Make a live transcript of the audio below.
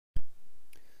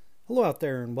Hello out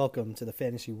there and welcome to the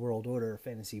Fantasy World Order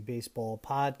Fantasy Baseball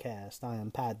Podcast. I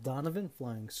am Pat Donovan,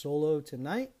 flying solo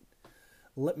tonight.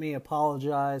 Let me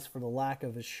apologize for the lack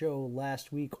of a show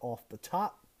last week off the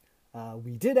top.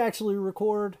 We did actually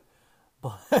record,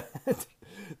 but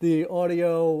the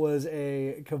audio was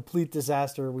a complete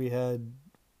disaster. We had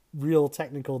real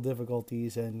technical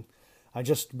difficulties and I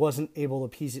just wasn't able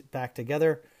to piece it back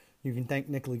together. You can thank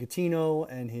Nick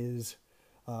Ligatino and his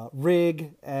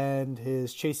rig and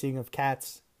his chasing of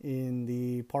cats in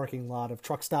the parking lot of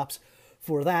truck stops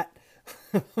for that.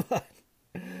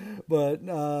 but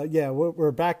yeah,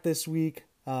 we're back this week.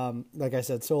 Like I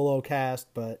said, solo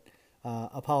cast, but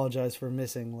apologize for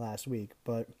missing last week.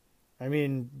 But I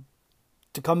mean,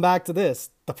 to come back to this,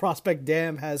 the prospect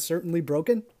dam has certainly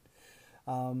broken.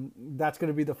 That's going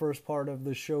to be the first part of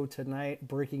the show tonight,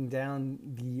 breaking down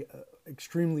the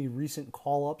extremely recent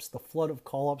call-ups, the flood of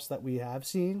call-ups that we have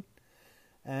seen.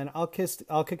 And I'll kick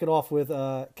it off with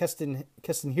Keston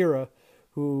Hiura,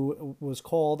 who was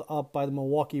called up by the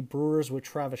Milwaukee Brewers with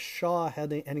Travis Shaw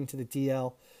heading to the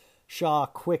DL. Shaw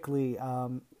quickly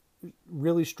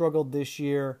really struggled this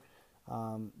year.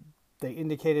 They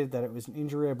indicated that it was an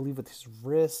injury, I believe, with his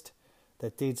wrist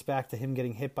that dates back to him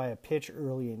getting hit by a pitch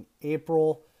early in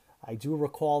April. I do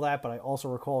recall that, but I also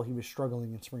recall he was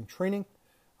struggling in spring training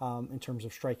in terms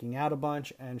of striking out a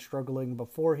bunch and struggling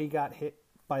before he got hit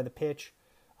by the pitch.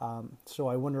 So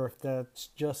I wonder if that's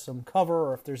just some cover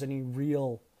or if there's any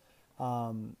real,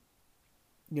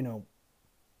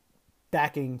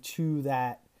 backing to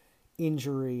that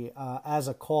injury as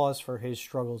a cause for his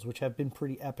struggles, which have been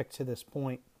pretty epic to this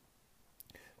point.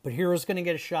 But Hero's going to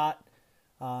get a shot.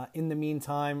 In the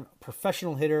meantime,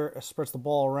 professional hitter, spreads the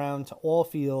ball around to all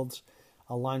fields,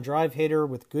 a line drive hitter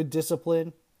with good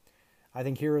discipline. I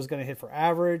think Hero's going to hit for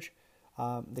average.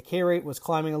 The K rate was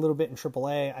climbing a little bit in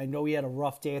AAA. I know he had a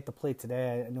rough day at the plate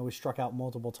today. I know he struck out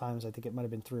multiple times. I think it might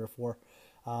have been 3 or 4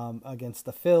 against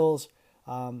the Phils.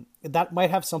 That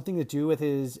might have something to do with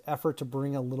his effort to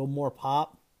bring a little more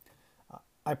pop.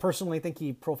 I personally think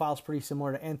he profiles pretty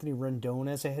similar to Anthony Rendon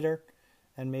as a hitter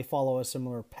and may follow a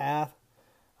similar path.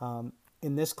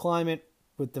 In this climate,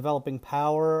 with developing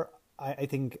power, I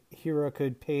think Hero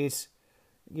could pace,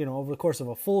 over the course of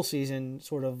a full season,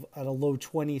 sort of at a low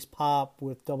 20s pop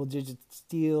with double-digit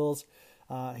steals.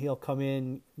 He'll come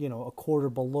in, a quarter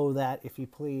below that if he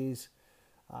plays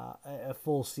a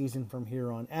full season from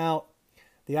here on out.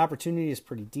 The opportunity is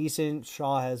pretty decent.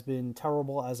 Shaw has been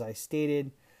terrible, as I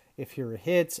stated. If Hero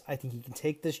hits, I think he can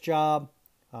take this job.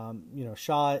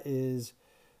 Shaw is...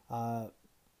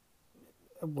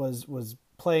 was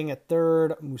playing at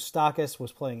third. Moustakas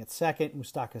was playing at second.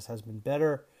 Moustakas has been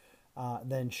better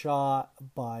than Shaw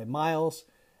by miles,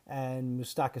 and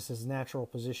Moustakas' natural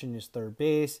position is third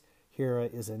base. Hira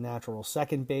is a natural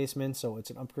second baseman, so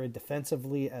it's an upgrade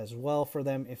defensively as well for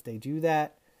them if they do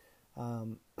that.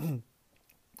 And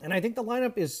I think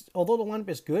although the lineup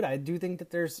is good, I do think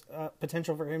that there's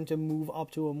potential for him to move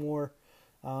up to a more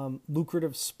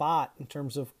lucrative spot in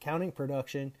terms of counting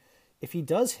production if he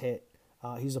does hit.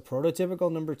 He's a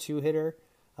prototypical number 2 hitter.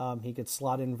 He could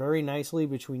slot in very nicely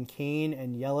between Kane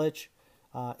and Yelich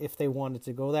if they wanted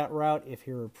to go that route. If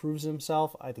he proves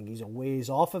himself, I think he's a ways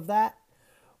off of that.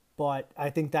 But I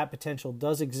think that potential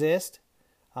does exist.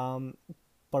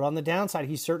 But on the downside,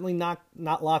 he's certainly not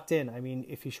locked in. I mean,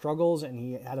 if he struggles and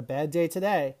he had a bad day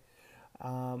today,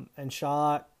 and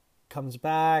Shaw comes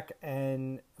back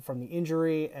and from the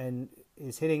injury and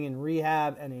is hitting in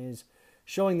rehab and is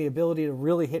showing the ability to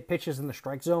really hit pitches in the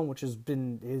strike zone, which has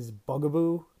been his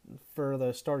bugaboo for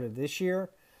the start of this year.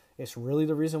 It's really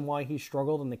the reason why he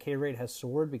struggled and the K rate has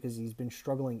soared, because he's been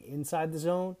struggling inside the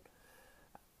zone.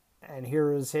 And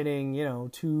here is hitting,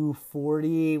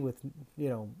 240 with,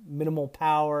 minimal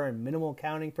power and minimal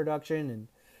counting production and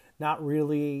not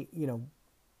really,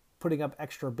 putting up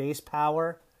extra base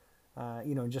power,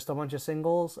 just a bunch of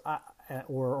singles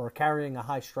or carrying a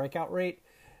high strikeout rate.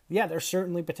 Yeah, there's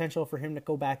certainly potential for him to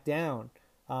go back down.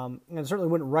 And certainly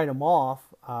wouldn't write him off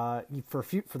for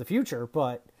the future,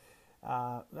 but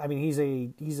he's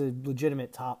a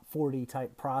legitimate top 40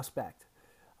 type prospect.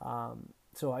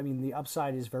 So the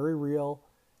upside is very real,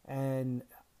 and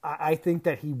I think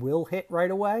that he will hit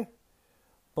right away.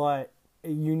 But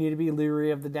you need to be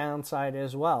leery of the downside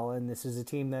as well. And this is a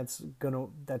team that's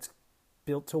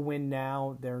built to win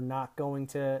now. They're not going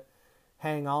to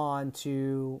hang on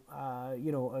to,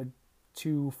 a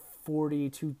 240,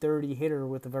 230 hitter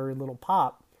with a very little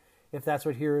pop, if that's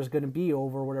what Hero is going to be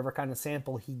over whatever kind of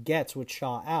sample he gets with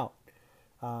Shaw out.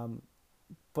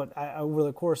 But over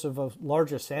the course of a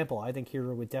larger sample, I think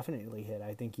Hero would definitely hit.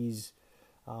 I think he's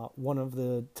one of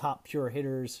the top pure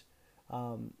hitters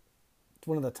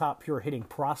one of the top pure hitting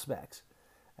prospects.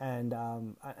 And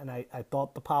I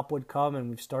thought the pop would come, and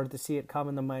we've started to see it come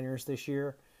in the minors this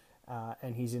year.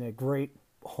 And he's in a great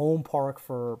home park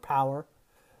for power.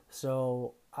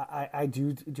 So I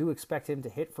do expect him to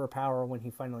hit for power when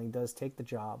he finally does take the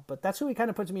job. But that's who he kind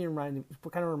of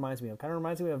reminds me of. Kind of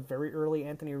reminds me of very early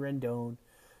Anthony Rendon,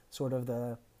 sort of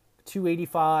the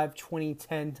 285,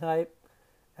 2010 type.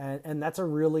 And that's a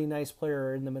really nice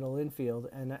player in the middle infield.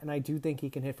 And I do think he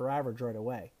can hit for average right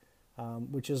away,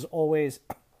 which is always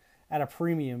at a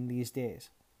premium these days.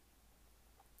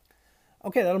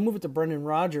 Okay, that'll move it to Brendan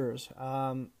Rodgers.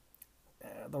 The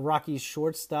Rockies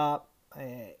shortstop.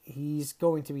 He's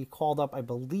going to be called up, I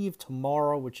believe,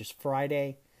 tomorrow, which is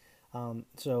Friday.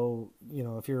 So,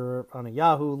 if you're on a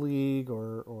Yahoo league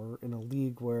or in a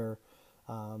league where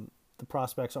the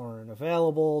prospects aren't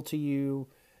available to you,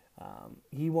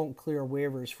 he won't clear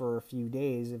waivers for a few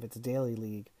days if it's a daily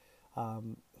league.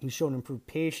 He's shown improved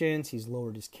patience. He's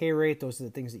lowered his K rate. Those are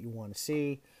the things that you want to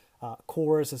see.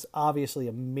 Coors is obviously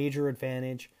a major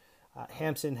advantage.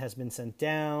 Hampson has been sent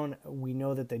down. We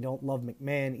know that they don't love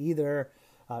McMahon either.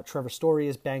 Trevor Story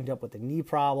is banged up with a knee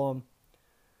problem.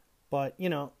 But,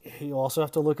 you also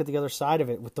have to look at the other side of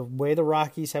it. With the way the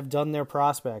Rockies have done their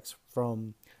prospects,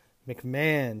 from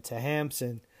McMahon to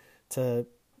Hampson to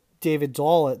David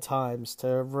Dahl at times to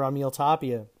Raimel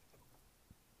Tapia,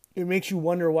 it makes you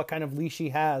wonder what kind of leash he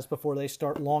has before they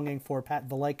start longing for Pat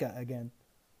Valaika again.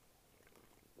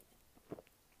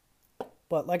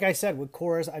 But like I said, with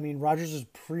Coors, Rodgers is a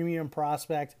premium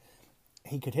prospect.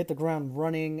 He could hit the ground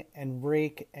running and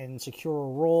rake and secure a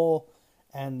role.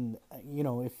 And,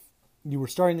 if you were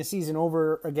starting the season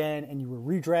over again and you were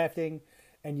redrafting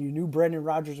and you knew Brendan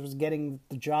Rodgers was getting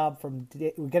the job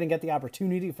going to get the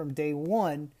opportunity from day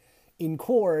one in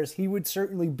Coors, he would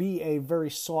certainly be a very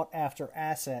sought-after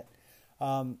asset.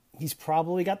 He's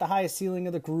probably got the highest ceiling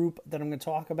of the group that I'm going to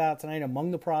talk about tonight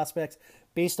among the prospects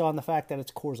based on the fact that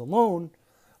it's Coors alone.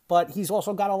 But he's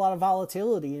also got a lot of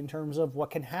volatility in terms of what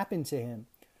can happen to him.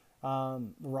 The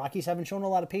Rockies haven't shown a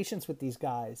lot of patience with these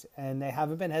guys, and they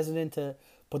haven't been hesitant to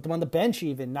put them on the bench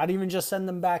even, not even just send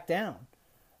them back down.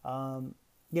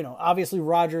 Obviously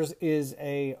Rodgers is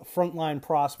a frontline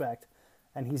prospect,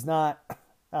 and he's not.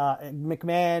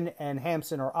 McMahon and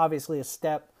Hampson are obviously a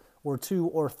step or two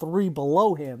or three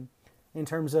below him in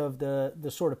terms of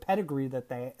the sort of pedigree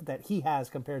that he has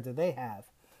compared to they have.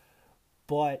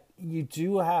 But you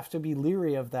do have to be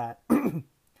leery of that.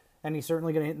 And he's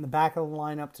certainly going to hit in the back of the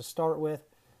lineup to start with.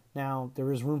 Now,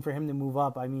 there is room for him to move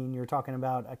up. You're talking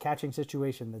about a catching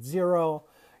situation that's zero.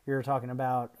 You're talking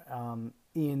about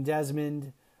Ian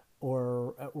Desmond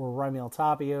or Raimel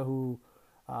Tapia, who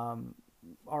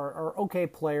are okay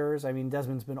players.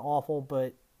 Desmond's been awful,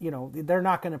 but, they're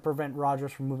not going to prevent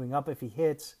Rodgers from moving up if he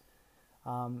hits.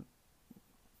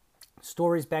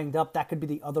 Story's banged up. That could be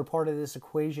the other part of this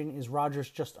equation. Is Rodgers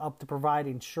just up to provide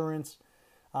insurance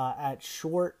at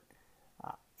short?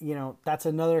 That's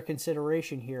another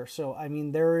consideration here. So,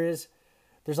 there's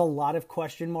a lot of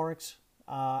question marks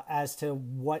as to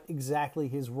what exactly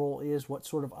his role is, what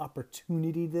sort of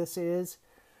opportunity this is.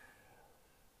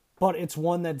 But it's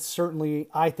one that's certainly,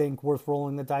 I think, worth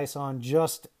rolling the dice on,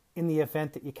 just in the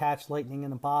event that you catch lightning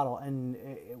in a bottle, and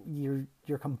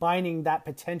you're combining that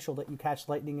potential that you catch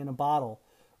lightning in a bottle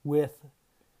with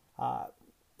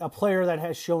a player that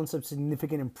has shown some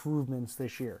significant improvements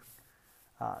this year.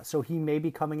 So he may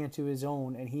be coming into his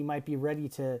own, and he might be ready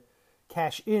to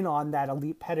cash in on that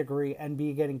elite pedigree and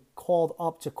be getting called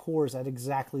up to Coors at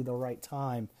exactly the right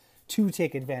time to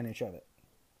take advantage of it.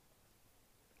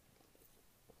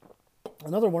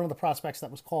 Another one of the prospects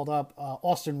that was called up,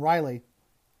 Austin Riley,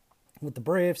 with the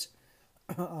Braves,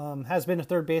 has been a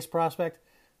third base prospect,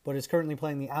 but is currently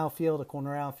playing the outfield, a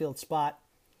corner outfield spot,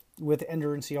 with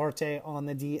Ender Inciarte on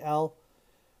the DL.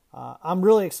 I'm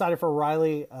really excited for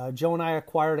Riley. Joe and I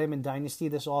acquired him in Dynasty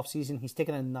this offseason. He's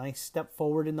taken a nice step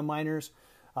forward in the minors,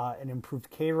 an improved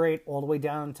K rate all the way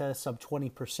down to sub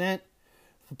 20%.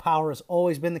 The power has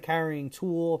always been the carrying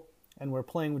tool, and we're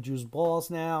playing with juice balls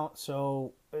now,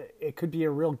 so it could be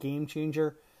a real game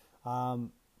changer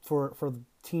for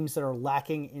teams that are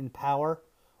lacking in power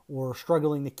or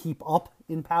struggling to keep up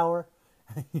in power.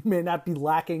 You may not be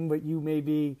lacking, but you may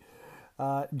be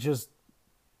just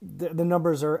the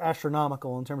numbers are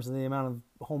astronomical in terms of the amount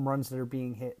of home runs that are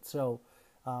being hit. So,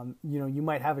 you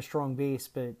might have a strong base,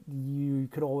 but you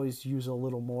could always use a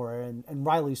little more. And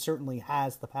Riley certainly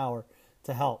has the power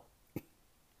to help.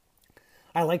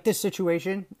 I like this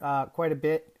situation quite a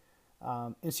bit.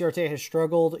 Inciarte has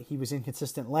struggled. He was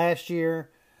inconsistent last year.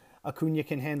 Acuna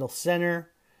can handle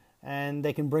center, and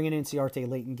they can bring in Inciarte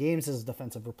late in games as a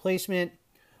defensive replacement.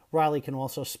 Riley can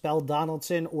also spell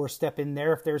Donaldson or step in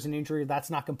there if there's an injury. That's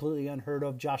not completely unheard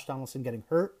of. Josh Donaldson getting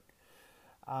hurt.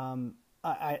 And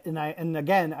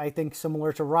again, I think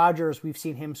similar to Rogers, we've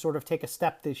seen him sort of take a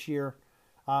step this year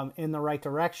in the right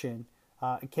direction.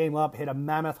 It came up, hit a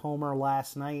mammoth homer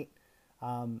last night.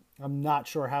 I'm not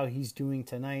sure how he's doing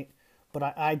tonight,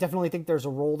 but I definitely think there's a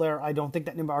role there. I don't think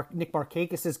that Nick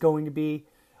Markakis is going to be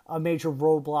a major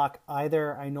roadblock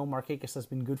either. I know Markakis has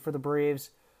been good for the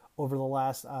Braves over the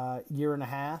last year and a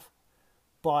half,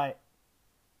 but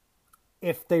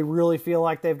if they really feel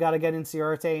like they've got to get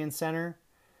Inciarte in center,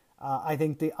 I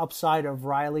think the upside of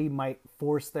Riley might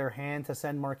force their hand to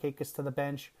send Markakis to the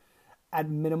bench. At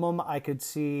minimum, I could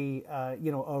see a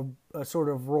sort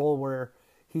of role where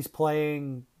he's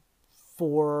playing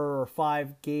 4 or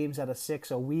 5 games out of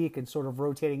 6 a week and sort of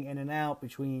rotating in and out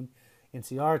between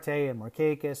Inciarte and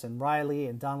Markakis and Riley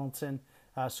and Donaldson,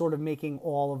 sort of making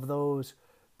all of those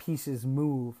pieces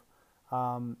move.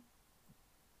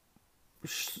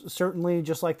 Certainly,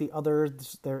 just like the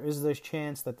others, there is this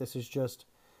chance that this is just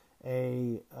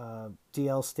a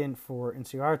DL stint for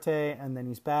Inciarte, and then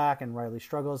he's back, and Riley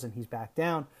struggles, and he's back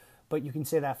down. But you can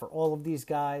say that for all of these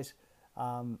guys.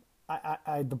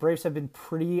 The Braves have been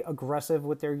pretty aggressive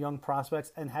with their young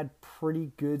prospects and had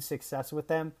pretty good success with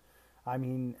them. I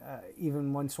mean,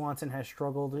 even when Swanson has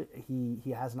struggled,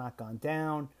 he has not gone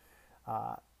down.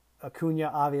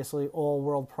 Acuna, obviously,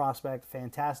 all-world prospect,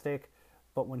 fantastic.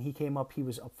 But when he came up, he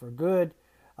was up for good.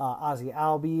 Ozzie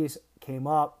Albies came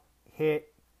up,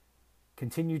 hit,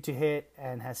 continued to hit,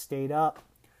 and has stayed up.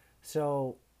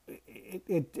 So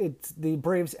it's the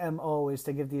Braves' MO is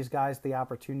to give these guys the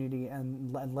opportunity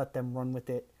and let them run with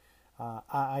it.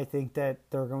 I think that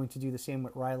they're going to do the same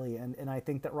with Riley, and I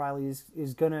think that Riley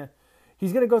is gonna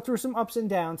go through some ups and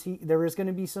downs. There is going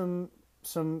to be some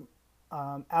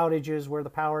outages where the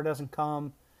power doesn't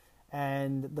come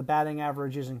and the batting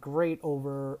average isn't great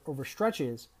over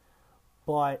stretches,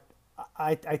 but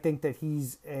I think that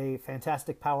he's a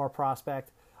fantastic power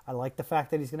prospect. I like the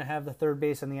fact that he's going to have the third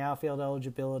base and the outfield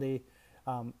eligibility.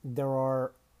 There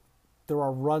are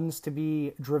runs to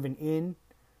be driven in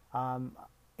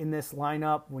this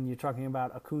lineup when you're talking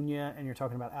about Acuna and you're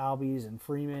talking about Albies and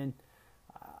Freeman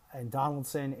and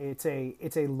Donaldson. It's a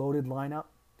loaded lineup.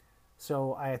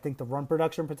 So I think the run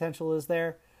production potential is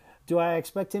there. Do I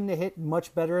expect him to hit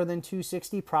much better than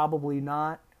 260? Probably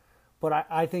not. But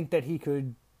I think that he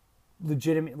could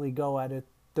legitimately go at a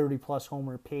 30-plus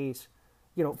homer pace,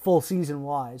 full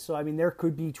season-wise. So, I mean, there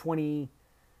could be 20,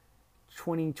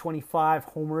 25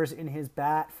 homers in his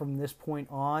bat from this point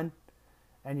on.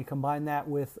 And you combine that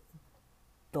with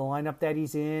the lineup that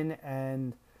he's in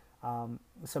and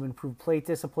some improved plate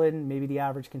discipline, maybe the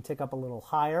average can tick up a little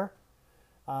higher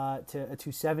to a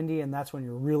 270, and that's when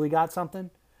you really got something.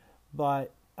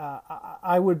 But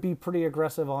I would be pretty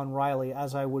aggressive on Riley,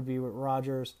 as I would be with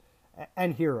Rogers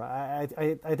and Hira.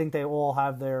 I think they all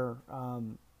have their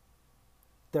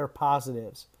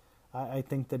positives. I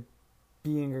think that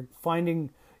finding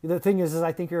the thing is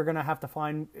I think you're going to have to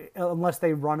find, unless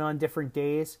they run on different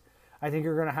days, I think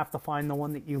you're going to have to find the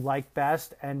one that you like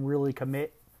best and really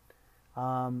commit.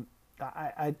 I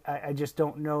just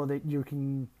don't know that you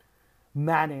can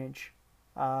manage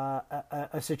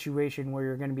a situation where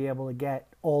you're going to be able to get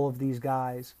all of these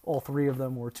guys, all 3 of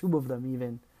them or 2 of them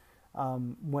even,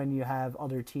 when you have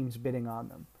other teams bidding on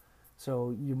them.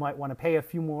 So you might want to pay a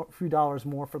few dollars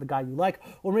more for the guy you like,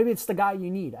 or maybe it's the guy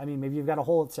you need. I mean, maybe you've got a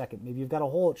hole at second, maybe you've got a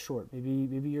hole at short,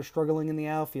 maybe you're struggling in the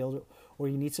outfield, or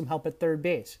you need some help at third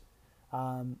base.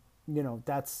 That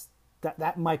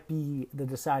might be the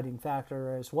deciding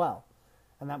factor as well,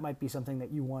 and that might be something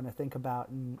that you want to think about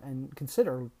and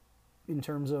consider in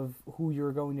terms of who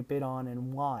you're going to bid on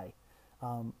and why.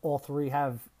 All 3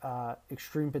 have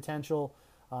extreme potential.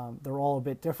 They're all a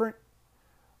bit different.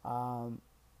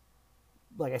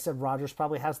 Like I said, Rogers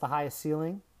probably has the highest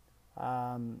ceiling.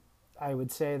 I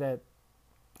would say that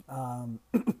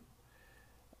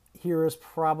Hira's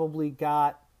probably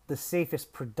got the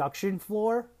safest production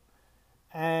floor,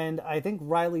 and I think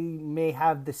Riley may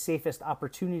have the safest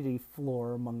opportunity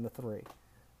floor among the 3.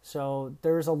 So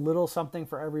there's a little something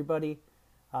for everybody.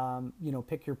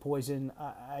 Pick your poison.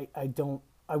 I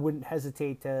wouldn't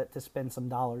hesitate to spend some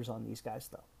dollars on these guys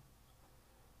though.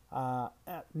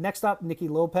 Next up, Nicky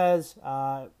Lopez.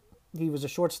 He was a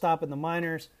shortstop in the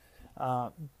minors,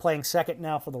 playing second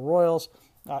now for the Royals.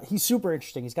 He's super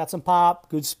interesting. He's got some pop,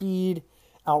 good speed,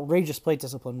 outrageous plate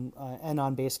discipline, and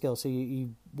on-base skills. So he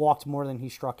walked more than he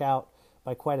struck out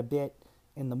by quite a bit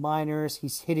in the minors.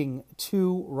 He's hitting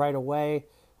 2 right away,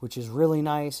 which is really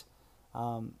nice.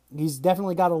 He's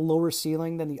definitely got a lower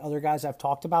ceiling than the other guys I've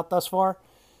talked about thus far,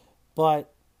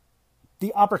 but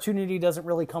the opportunity doesn't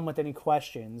really come with any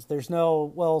questions. There's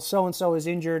no, well, so-and-so is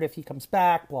injured if he comes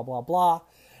back, blah, blah, blah.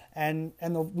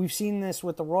 We've seen this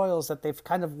with the Royals, that they've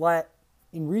kind of let,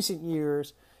 in recent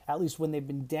years, at least when they've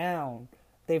been down,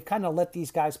 they've kind of let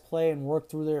these guys play and work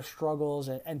through their struggles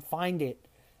and find it.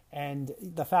 And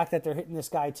the fact that they're hitting this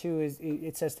guy too,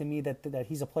 it says to me that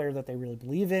he's a player that they really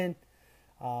believe in.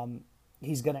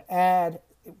 He's going to add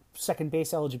second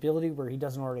base eligibility where he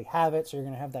doesn't already have it, so you're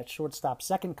going to have that shortstop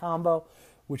second combo,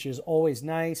 which is always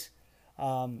nice.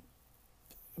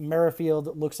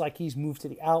 Merrifield looks like he's moved to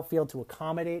the outfield to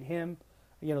accommodate him.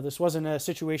 You know, this wasn't a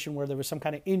situation where there was some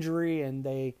kind of injury and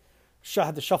they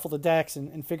had to shuffle the decks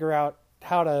and figure out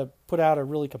how to put out a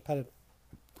really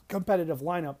competitive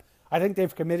lineup. I think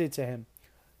they've committed to him.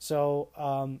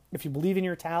 So if you believe in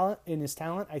his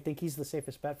talent, I think he's the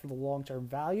safest bet for the long-term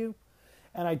value.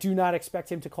 And I do not expect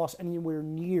him to cost anywhere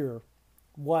near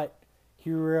what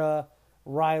Hiura,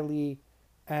 Riley,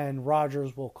 and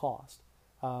Rogers will cost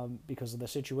because of the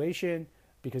situation,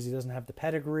 because he doesn't have the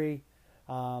pedigree,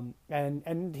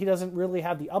 and he doesn't really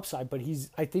have the upside. But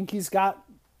I think he's got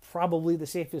probably the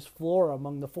safest floor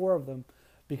among the four of them,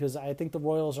 because I think the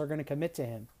Royals are going to commit to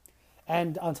him.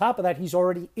 And on top of that, he's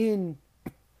already in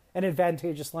an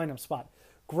advantageous lineup spot.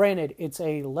 Granted, it's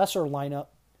a lesser lineup,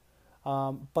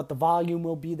 but the volume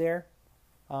will be there.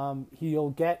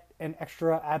 He'll get an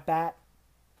extra at-bat,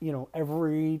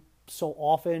 every so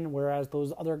often, whereas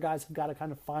those other guys have got to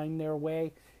kind of find their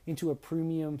way into a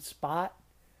premium spot.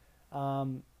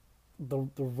 The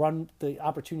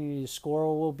opportunity to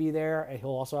score will be there, and he'll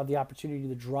also have the opportunity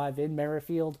to drive in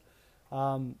Merrifield.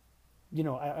 I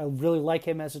really like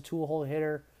him as a two-hole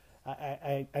hitter.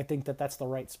 I think that's the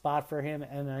right spot for him,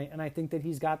 and I think that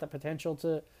he's got the potential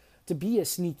to be a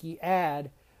sneaky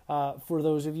add for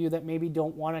those of you that maybe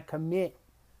don't want to commit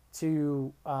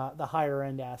to the higher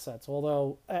end assets.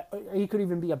 Although he could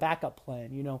even be a backup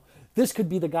plan. This could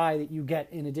be the guy that you get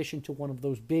in addition to one of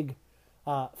those big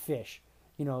fish.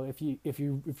 If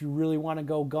you really want to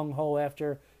go gung ho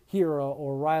after Hiura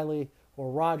or Riley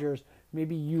or Rogers,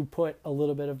 maybe you put a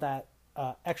little bit of that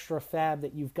extra fab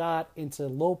that you've got into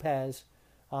Lopez,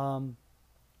 and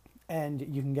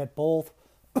you can get both.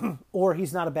 Or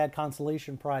he's not a bad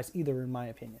consolation prize either, in my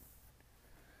opinion.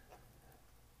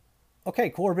 Okay,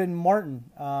 Corbin Martin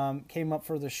came up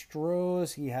for the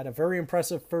Stros. He had a very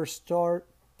impressive first start,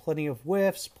 plenty of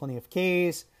whiffs, plenty of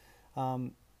Ks.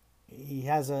 He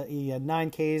had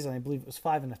 9 Ks, and I believe it was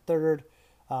 5 1/3.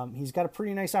 He's got a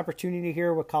pretty nice opportunity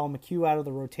here with Colin McHugh out of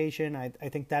the rotation. I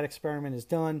think that experiment is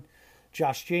done.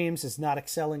 Josh James is not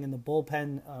excelling in the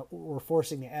bullpen or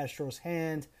forcing the Astros'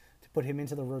 hand to put him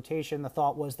into the rotation. The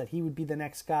thought was that he would be the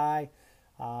next guy.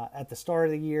 At the start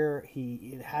of the year,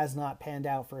 it has not panned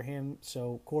out for him,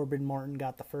 so Corbin Martin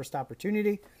got the first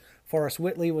opportunity. Forrest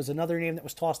Whitley was another name that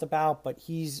was tossed about, but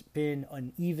he's been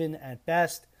uneven at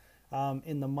best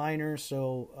in the minors,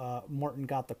 so Martin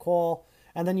got the call.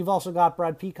 And then you've also got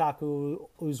Brad Peacock,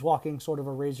 who's walking sort of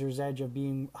a razor's edge of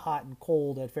being hot and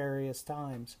cold at various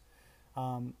times.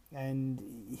 And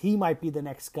he might be the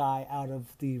next guy out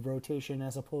of the rotation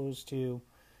as opposed to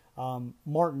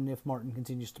Martin if Martin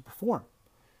continues to perform.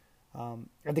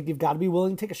 I think you've got to be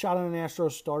willing to take a shot on an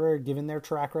Astros starter, given their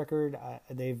track record.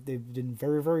 They've been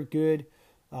very, very good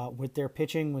with their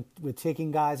pitching, with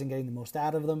taking guys and getting the most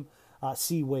out of them.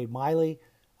 See Wade Miley.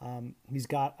 He's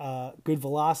got good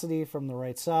velocity from the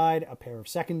right side, a pair of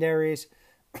secondaries.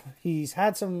 He's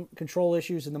had some control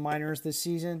issues in the minors this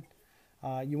season.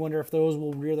 You wonder if those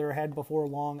will rear their head before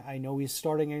long. I know he's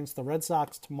starting against the Red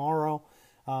Sox tomorrow,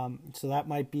 so that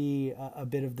might be a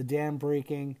bit of the dam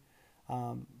breaking.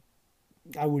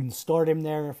 I wouldn't start him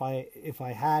there if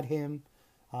I had him.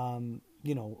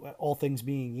 All things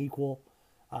being equal,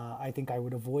 I think I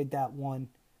would avoid that one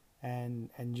and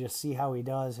just see how he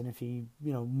does. And if he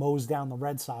mows down the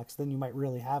Red Sox, then you might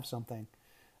really have something.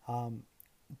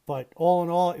 But all in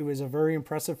all, it was a very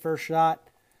impressive first shot.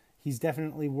 He's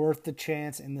definitely worth the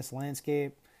chance in this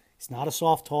landscape. He's not a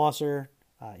soft tosser.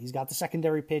 He's got the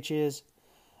secondary pitches.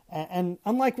 And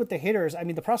unlike with the hitters,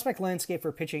 the prospect landscape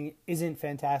for pitching isn't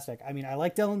fantastic. I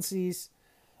like Dylan Cease.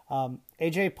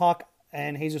 AJ Puck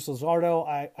and Jesus Luzardo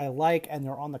I like, and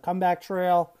they're on the comeback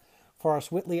trail.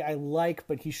 Forrest Whitley I like,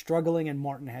 but he's struggling, and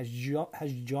Martin has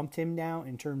jumped him now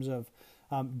in terms of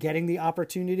getting the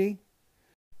opportunity.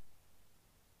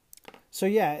 So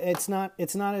yeah, it's not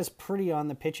as pretty on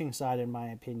the pitching side, in my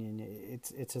opinion.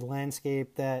 It's a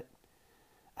landscape that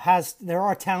there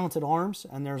are talented arms,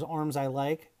 and there's arms I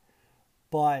like,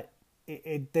 but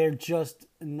they're just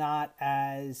not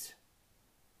as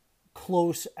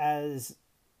close as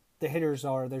the hitters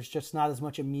are. There's just not as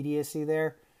much immediacy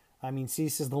there. I mean,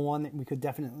 Cease is the one that we could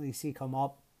definitely see come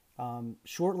up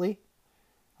shortly.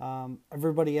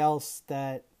 Everybody else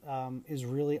that is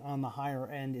really on the higher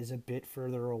end is a bit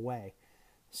further away.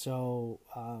 So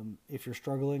if you're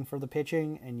struggling for the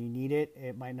pitching and you need it,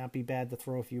 it might not be bad to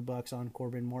throw a few bucks on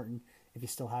Corbin Morton if you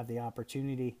still have the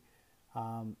opportunity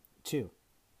to.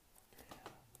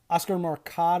 Oscar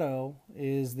Mercado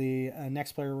is the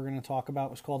next player we're going to talk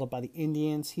about. Was called up by the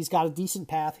Indians. He's got a decent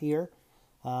path here.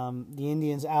 The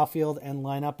Indians' outfield and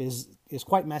lineup is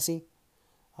quite messy.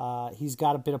 He's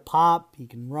got a bit of pop. He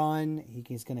can run.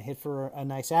 He's going to hit for a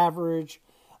nice average.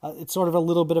 It's sort of a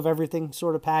little bit of everything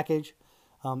sort of package.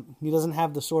 He doesn't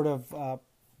have the sort of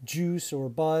juice or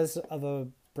buzz of a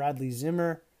Bradley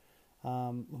Zimmer,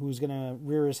 who's going to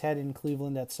rear his head in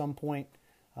Cleveland at some point.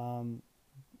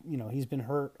 He's been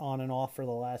hurt on and off for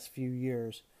the last few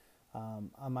years.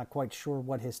 I'm not quite sure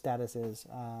what his status is.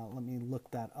 Let me look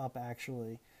that up,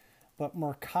 actually. But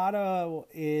Mercado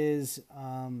is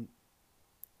a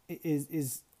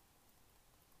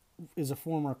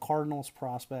former Cardinals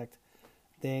prospect.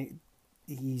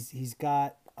 He's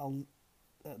got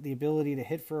the ability to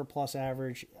hit for a plus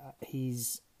average.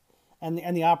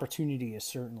 And the opportunity is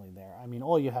certainly there. I mean,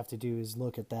 all you have to do is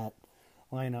look at that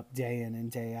lineup day in and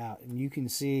day out, and you can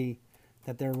see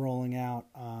that they're rolling out,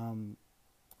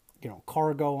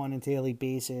 Cargo on a daily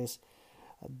basis.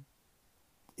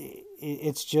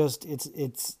 It's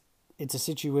a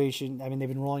situation. I mean, they've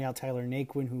been rolling out Tyler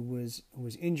Naquin, who was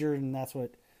injured, and that's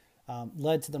what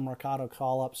led to the Mercado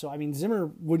call up. So I mean, Zimmer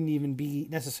wouldn't even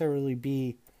necessarily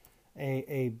be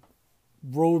a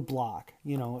roadblock.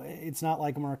 It's not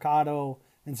like Mercado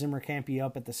and Zimmer can't be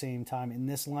up at the same time in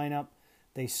this lineup.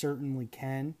 They certainly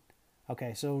can.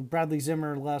 Okay, so Bradley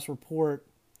Zimmer, last report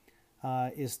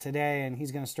is today, and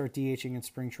he's going to start DHing in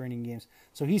spring training games.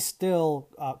 So he's still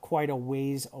quite a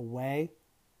ways away.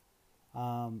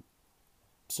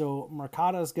 So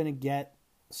Mercado is going to get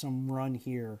some run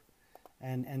here,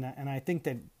 and I think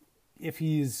that if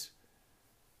he's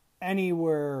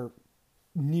anywhere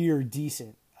near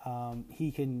decent,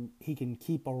 he can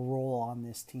keep a role on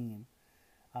this team.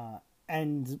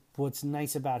 And what's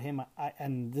nice about him,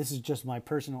 and this is just my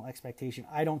personal expectation,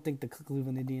 I don't think the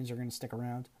Cleveland Indians are going to stick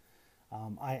around.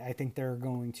 I think they're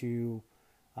going to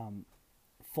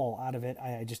fall out of it.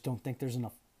 I just don't think there's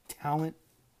enough talent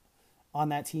on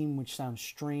that team, which sounds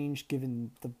strange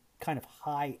given the kind of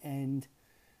high-end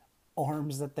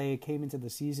arms that they came into the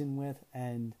season with,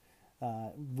 and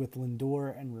with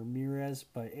Lindor and Ramirez.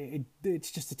 But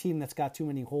it's just a team that's got too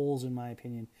many holes, in my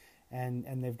opinion.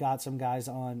 And they've got some guys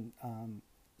on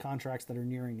contracts that are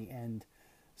nearing the end.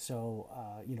 So,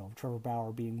 Trevor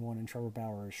Bauer being one, and Trevor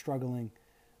Bauer is struggling.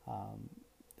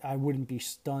 I wouldn't be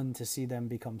stunned to see them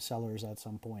become sellers at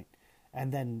some point.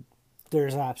 And then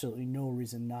there's absolutely no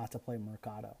reason not to play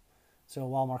Mercado. So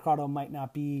while Mercado might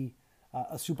not be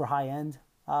a super high-end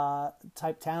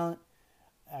type talent,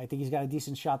 I think he's got a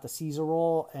decent shot to seize a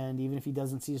role. And even if he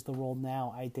doesn't seize the role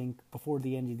now, I think before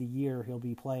the end of the year he'll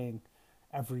be playing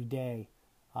every day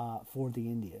for the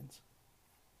Indians.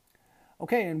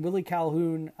 Okay, and Willie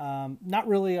Calhoun, not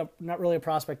really a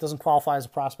prospect, doesn't qualify as a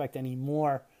prospect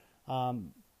anymore,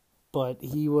 but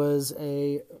he was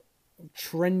a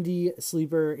trendy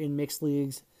sleeper in mixed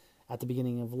leagues at the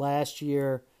beginning of last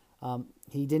year.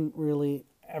 He didn't really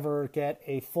ever get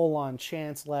a full-on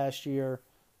chance last year.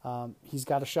 He's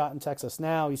got a shot in Texas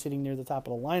now. He's sitting near the top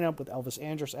of the lineup with Elvis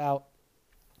Andrus out.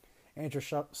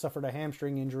 Andrus suffered a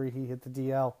hamstring injury. He hit the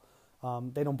DL.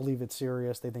 They don't believe it's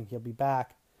serious. They think he'll be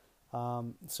back.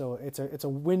 So it's a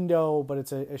window, but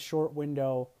it's a short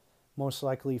window, most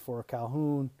likely for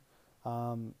Calhoun.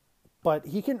 But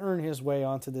he can earn his way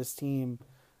onto this team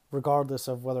regardless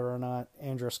of whether or not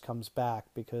Andrus comes back,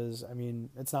 because, I mean,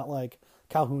 it's not like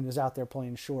Calhoun is out there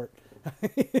playing short.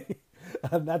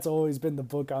 That's always been the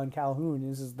book on Calhoun,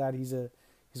 is that he's a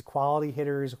quality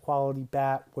hitter, he's a quality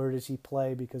bat. Where does he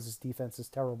play? Because his defense is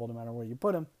terrible no matter where you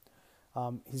put him.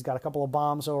 He's got a couple of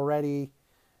bombs already.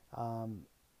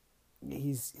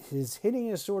 His hitting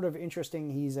is sort of interesting.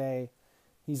 He's a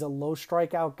low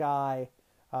strikeout guy,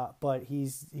 but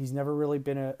he's never really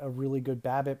been a really good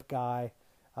BABIP guy,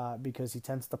 because he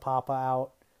tends to pop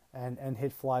out and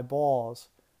hit fly balls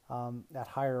at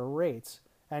higher rates.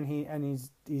 And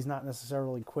he's not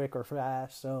necessarily quick or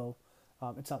fast, so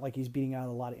it's not like he's beating out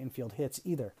a lot of infield hits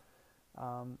either.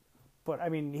 But, I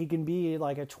mean, he can be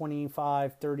like a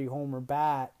 25, 30 homer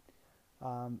bat,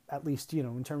 at least,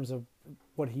 in terms of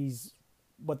what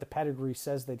the pedigree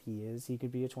says that he is. He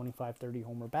could be a 25, 30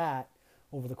 homer bat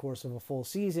over the course of a full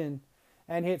season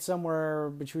and hit somewhere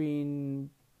between,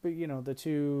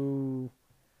 the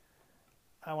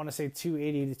I want to say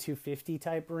 280 to 250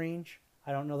 type range.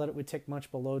 I don't know that it would tick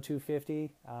much below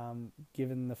 250,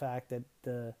 given the fact that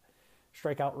the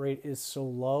strikeout rate is so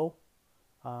low.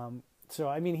 So,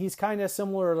 I mean, he's kind of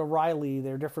similar to Riley.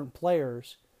 They're different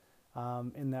players,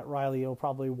 in that Riley will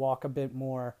probably walk a bit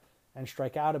more and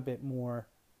strike out a bit more.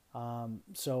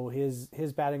 So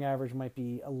his batting average might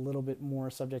be a little bit more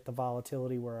subject to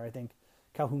volatility, where I think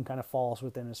Calhoun kind of falls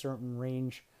within a certain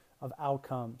range of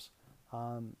outcomes.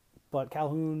 But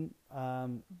Calhoun, I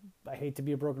hate to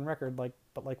be a broken record, but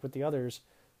like with the others,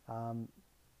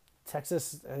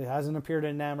 Texas hasn't appeared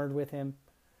enamored with him.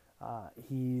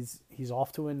 He's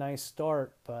off to a nice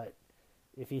start, but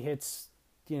if he hits,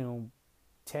 10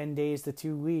 days to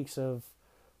 2 weeks of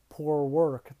poor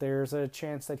work, there's a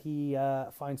chance that he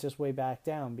finds his way back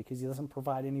down because he doesn't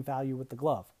provide any value with the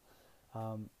glove.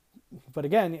 But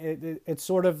again, it's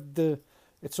sort of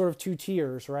two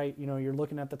tiers, right? You're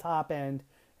looking at the top end,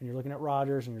 and you're looking at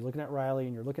Rogers, and you're looking at Riley,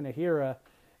 and you're looking at Hira,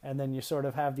 and then you sort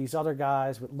of have these other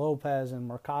guys with Lopez and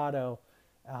Mercado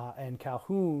and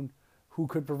Calhoun who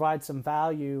could provide some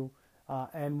value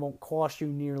and won't cost you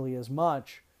nearly as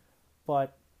much,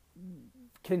 but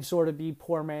can sort of be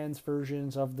poor man's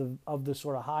versions of the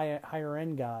sort of higher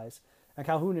end guys. And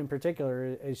Calhoun in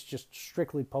particular is just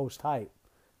strictly post hype,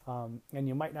 and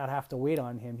you might not have to wait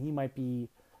on him. He might be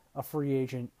a free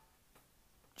agent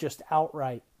just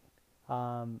outright.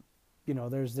 There's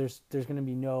going to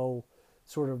be no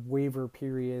sort of waiver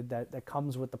period that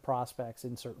comes with the prospects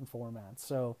in certain formats.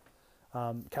 So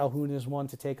Calhoun is one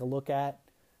to take a look at.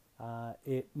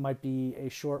 It might be a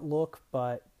short look,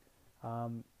 but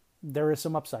there is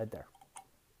some upside there.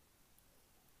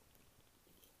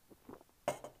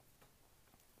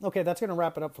 Okay, that's going to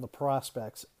wrap it up for the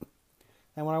prospects.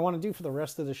 And what I want to do for the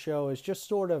rest of the show is just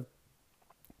sort of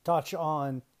touch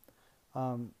on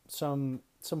some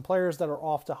players that are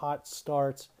off to hot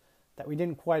starts that we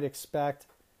didn't quite expect.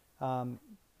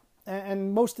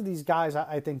 And most of these guys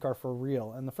I think are for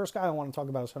real. And the first guy I want to talk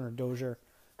about is Hunter Dozier,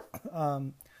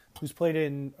 who's played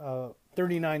in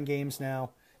 39 games now.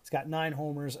 He's got 9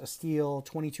 homers, a steal,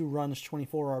 22 runs,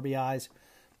 24 RBIs,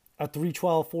 a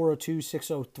 312, 402,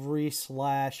 603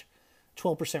 slash,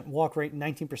 12% walk rate,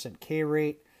 19% K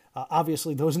rate.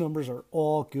 Obviously, those numbers are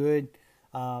all good,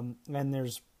 and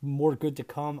there's more good to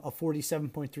come. A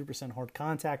 47.3% hard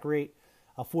contact rate,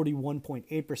 a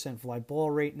 41.8% fly ball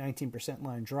rate, 19%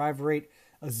 line drive rate,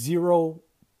 a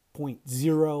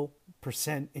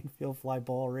 0.0% infield fly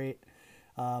ball rate,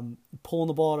 pulling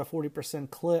the ball at a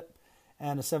 40% clip,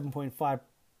 and a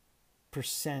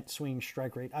 7.5% swinging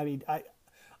strike rate. I mean,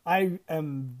 I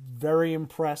am very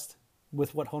impressed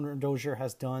with what Hunter Dozier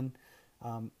has done.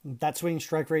 That swinging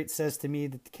strike rate says to me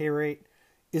that the K rate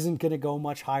isn't going to go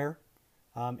much higher.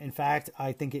 In fact,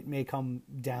 I think it may come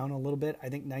down a little bit. I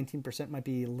think 19% might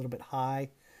be a little bit high.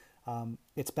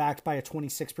 It's backed by a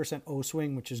 26% O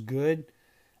swing, which is good,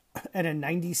 and a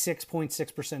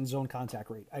 96.6% zone contact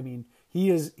rate. I mean,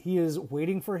 he is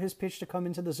waiting for his pitch to come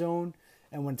into the zone,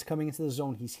 and when it's coming into the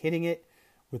zone, he's hitting it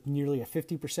with nearly a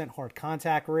 50% hard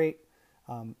contact rate.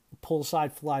 Pull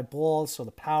side fly balls, so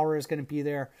the power is going to be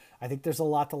there. I think there's a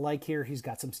lot to like here. He's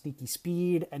got some sneaky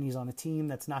speed, and he's on a team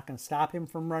that's not going to stop him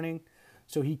from running.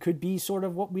 So he could be sort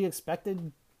of what we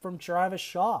expected from Travis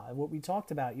Shaw, what we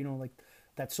talked about, like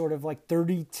that sort of like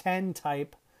 30-10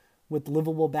 type with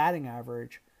livable batting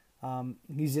average.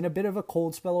 He's in a bit of a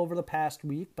cold spell over the past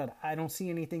week, but I don't see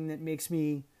anything that makes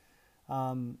me,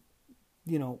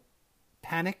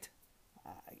 panicked.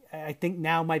 I think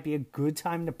now might be a good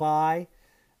time to buy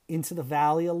into the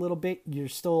valley a little bit. You're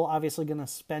still obviously going to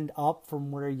spend up from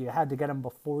where you had to get him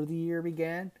before the year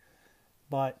began.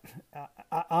 But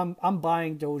I'm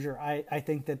buying Dozier. I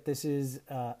think that this is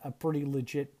a pretty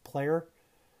legit player,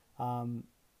 and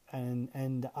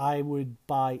I would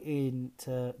buy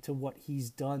into what he's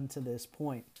done to this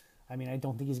point. I mean, I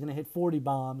don't think he's going to hit 40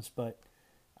 bombs, but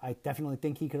I definitely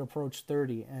think he could approach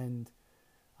 30. And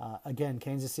again,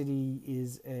 Kansas City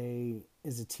is a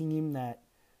team that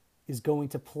is going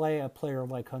to play a player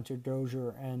like Hunter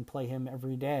Dozier and play him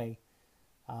every day.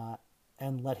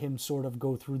 And let him sort of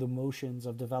go through the motions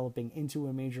of developing into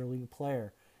a major league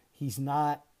player. He's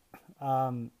not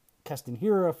Keston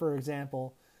Hiura, for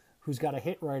example, who's got a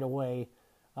hit right away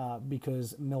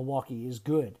because Milwaukee is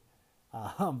good.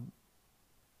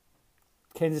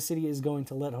 Kansas City is going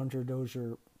to let Hunter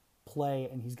Dozier play,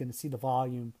 and he's going to see the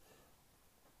volume.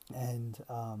 And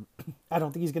I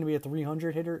don't think he's going to be a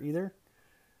 300 hitter either,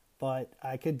 but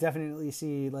I could definitely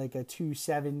see like a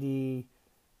 270,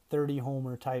 30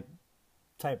 homer type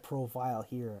profile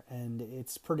here, and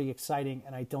it's pretty exciting,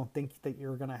 and I don't think that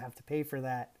you're going to have to pay for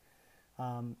that,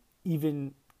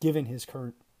 even given his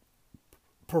current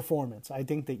performance. I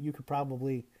think that you could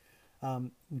probably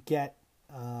get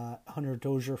Hunter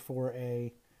Dozier for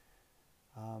a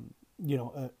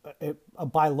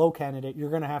buy low candidate. You're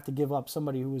going to have to give up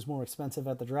somebody who is more expensive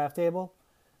at the draft table.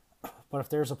 But if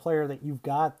there's a player that you've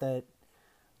got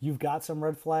some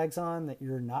red flags on that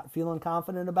you're not feeling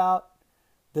confident about,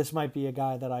 this might be a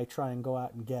guy that I try and go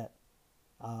out and get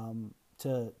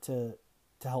to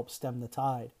help stem the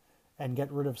tide and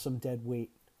get rid of some dead weight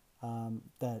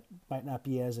that might not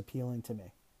be as appealing to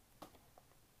me.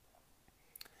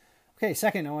 Okay,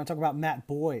 second, I want to talk about Matt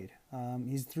Boyd.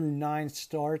 He's through 9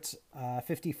 starts,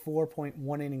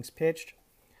 54.1 innings pitched,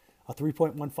 a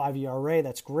 3.15 ERA.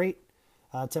 That's great.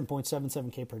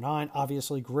 10.77 K per 9,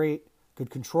 obviously great. Good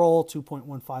control,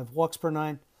 2.15 walks per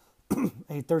 9,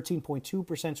 a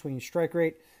 13.2% swinging strike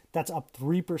rate. That's up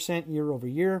 3% year over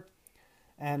year,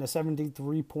 and a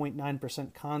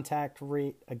 73.9% contact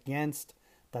rate against.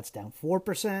 That's down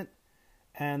 4%,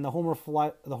 and the homer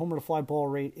to fly ball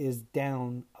rate is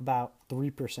down about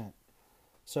 3%.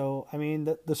 So I mean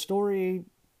the story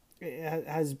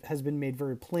has been made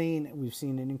very plain. We've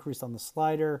seen an increase on the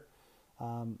slider.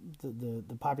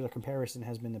 The popular comparison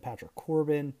has been to Patrick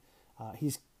Corbin.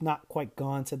 He's not quite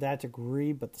gone to that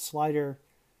degree, but the slider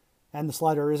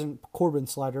isn't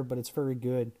Corbin's slider, but it's very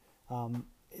good.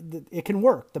 It can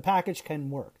work. The package can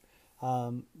work.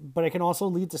 But it can also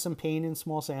lead to some pain in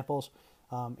small samples.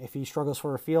 If he struggles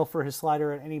for a feel for his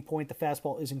slider at any point, the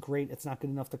fastball isn't great. It's not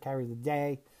good enough to carry the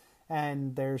day.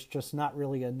 And there's just not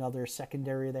really another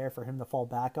secondary there for him to fall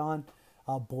back on.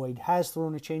 Boyd has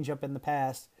thrown a changeup in the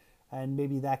past, and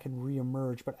maybe that can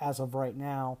reemerge. But as of right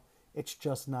now, it's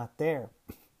just not there.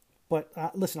 But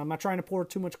listen, I'm not trying to pour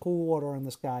too much cool water on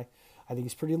this guy. I think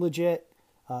he's pretty legit.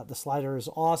 The slider is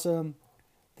awesome.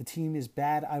 The team is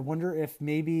bad. I wonder if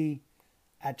maybe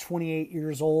at 28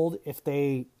 years old, if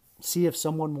they see if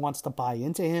someone wants to buy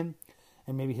into him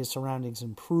and maybe his surroundings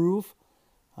improve.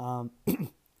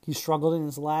 He struggled in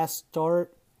his last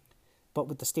start, but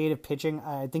with the state of pitching,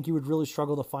 I think you would really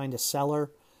struggle to find a seller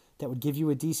that would give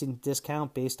you a decent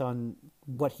discount based on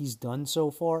what he's done so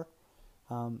far.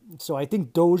 So I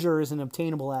think Dozier is an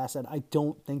obtainable asset. I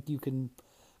don't think you can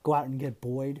go out and get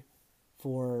Boyd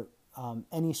for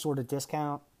any sort of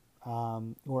discount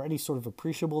or any sort of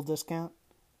appreciable discount.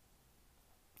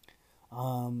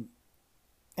 And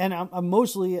I'm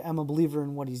mostly a believer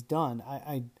in what he's done.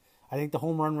 I think the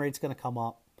home run rate's going to come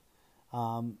up.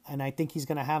 And I think he's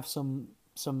going to have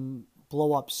some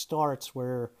blow-up starts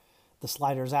where the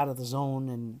slider's out of the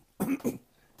zone and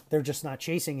they're just not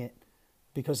chasing it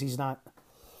because he's not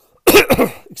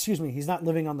he's not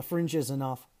living on the fringes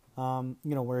enough,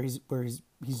 where he's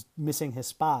missing his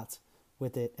spots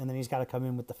with it, and then he's got to come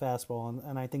in with the fastball.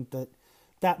 And I think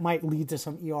that might lead to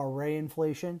some ERA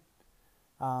inflation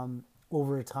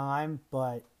over time,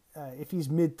 but if he's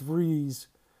mid-threes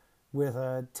with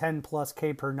a 10+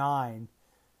 K per 9,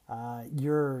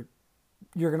 you're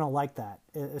going to like that,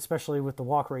 especially with the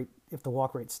walk rate, if the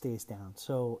walk rate stays down.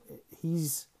 So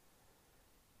he's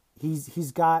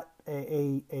got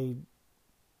an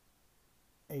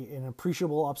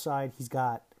appreciable upside. He's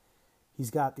got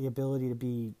the ability to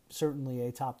be certainly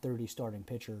a top 30 starting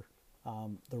pitcher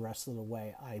the rest of the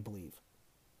way, I believe.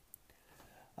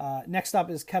 Next up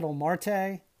is Ketel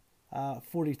Marte.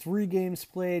 43 games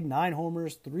played, 9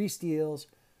 homers, 3 steals,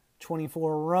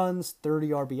 24 runs, 30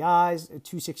 RBIs,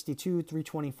 262,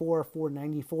 324,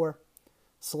 494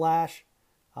 slash,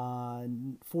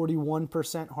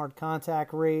 41% hard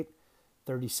contact rate,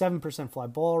 37% fly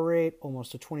ball rate,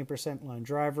 almost a 20% line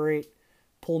drive rate,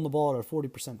 pulling the ball at a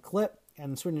 40% clip,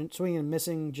 and swinging and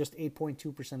missing just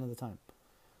 8.2% of the time.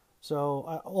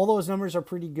 So all those numbers are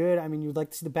pretty good. I mean, you'd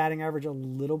like to see the batting average a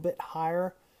little bit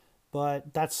higher,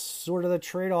 but that's sort of the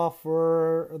trade-off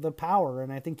for the power,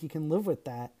 and I think you can live with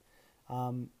that.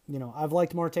 I've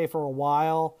liked Marte for a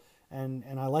while, and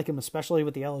I like him especially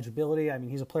with the eligibility. I mean,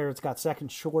 he's a player that's got second,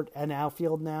 short, and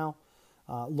outfield now.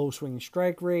 Low swinging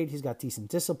strike rate. He's got decent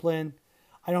discipline.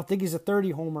 I don't think he's a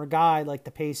 30-homer guy like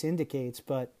the pace indicates,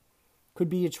 but could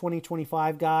be a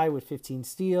 20-25 guy with 15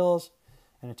 steals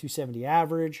and a 270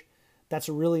 average. That's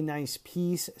a really nice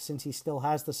piece since he still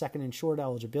has the second and short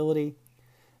eligibility.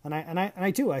 And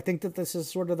I do. I think that this is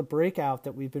sort of the breakout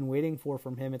that we've been waiting for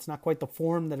from him. It's not quite the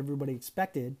form that everybody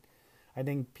expected. I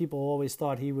think people always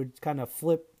thought he would kind of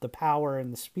flip the power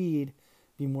and the speed,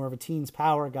 be more of a teens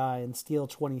power guy and steal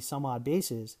 20 some odd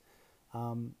bases.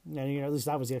 And at least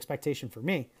that was the expectation for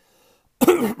me.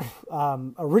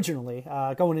 Originally,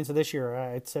 going into this year,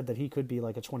 I said that he could be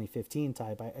like a 2015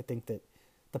 type. I think that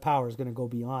the power is going to go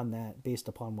beyond that based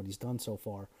upon what he's done so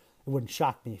far. It wouldn't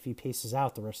shock me if he paces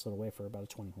out the rest of the way for about a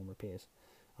 20 homer pace.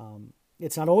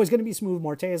 It's not always going to be smooth.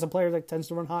 Marte is a player that tends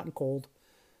to run hot and cold.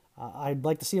 I'd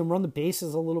like to see him run the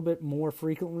bases a little bit more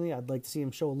frequently. I'd like to see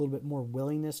him show a little bit more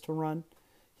willingness to run.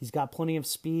 He's got plenty of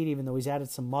speed, even though he's added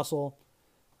some muscle.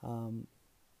 And,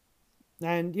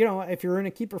 if you're in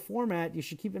a keeper format, you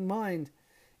should keep in mind,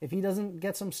 if he doesn't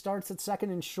get some starts at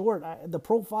second and short, the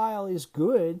profile is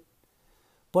good,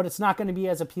 but it's not going to be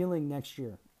as appealing next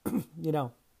year.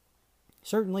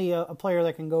 Certainly a player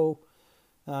that can go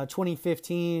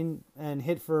 2015 and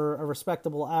hit for a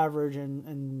respectable average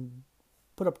and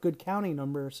put up good counting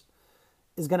numbers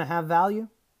is going to have value,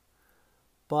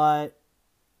 but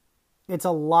it's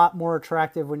a lot more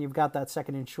attractive when you've got that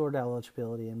second and short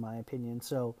eligibility, in my opinion.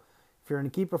 So if you're in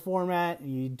a keeper format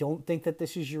and you don't think that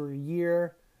this is your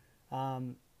year,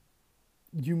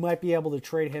 you might be able to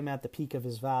trade him at the peak of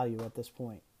his value at this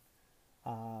point.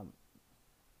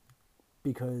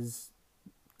 Because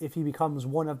if he becomes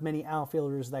one of many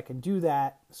outfielders that can do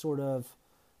that sort of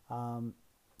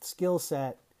skill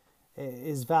set,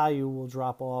 his value will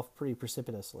drop off pretty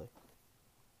precipitously.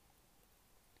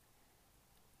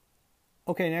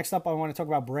 Okay, next up I want to talk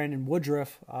about Brandon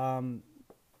Woodruff.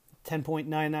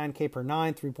 10.99 K per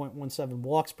 9, 3.17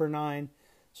 walks per 9.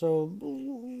 So a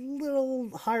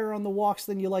little higher on the walks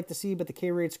than you like to see, but the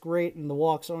K rate's great and the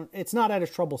walks aren't. It's not at a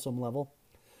troublesome level.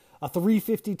 A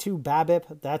 3.52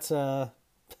 BABIP,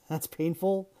 that's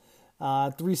painful.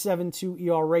 3.72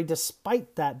 ERA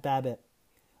despite that BABIP.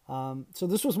 So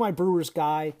this was my Brewers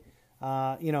guy.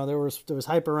 There was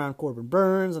hype around Corbin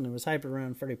Burns, and there was hype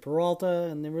around Freddie Peralta,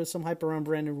 and there was some hype around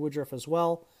Brandon Woodruff as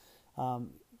well.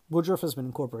 Woodruff has been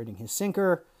incorporating his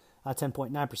sinker,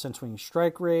 10.9% swinging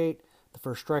strike rate. The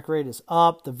first strike rate is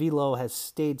up. The velo has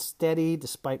stayed steady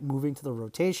despite moving to the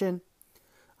rotation.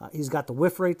 He's got the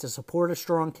whiff rate to support a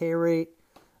strong K rate.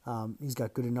 He's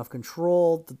got good enough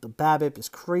control. The BABIP is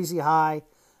crazy high.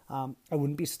 I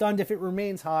wouldn't be stunned if it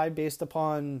remains high based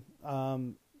upon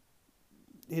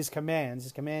his commands.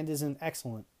 His command isn't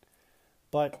excellent.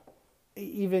 But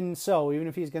even so, even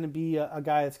if he's going to be a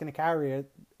guy that's going to carry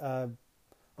a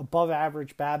above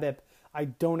average BABIP, I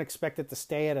don't expect it to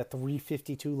stay at a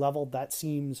 352 level. That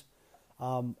seems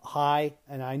high,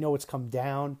 and I know it's come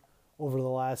down over the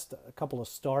last couple of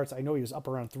starts. I know he was up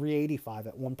around 385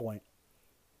 at one point.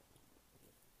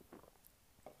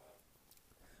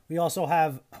 We also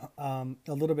have a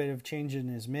little bit of change in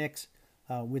his mix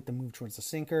with the move towards the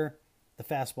sinker. The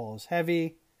fastball is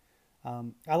heavy.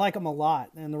 I like him a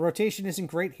lot, and the rotation isn't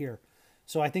great here.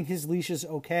 So I think his leash is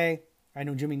okay. I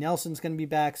know Jimmy Nelson's going to be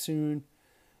back soon,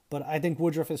 but I think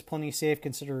Woodruff is plenty safe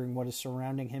considering what is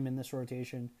surrounding him in this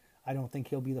rotation. I don't think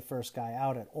he'll be the first guy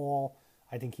out at all.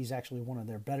 I think he's actually one of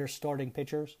their better starting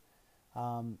pitchers.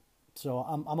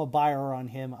 So I'm a buyer on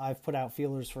him. I've put out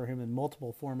feelers for him in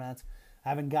multiple formats. I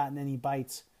haven't gotten any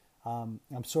bites.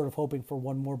 I'm sort of hoping for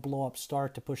one more blow-up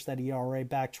start to push that ERA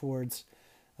back towards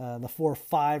the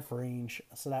 4.5 range,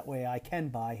 so that way I can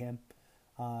buy him.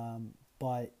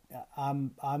 But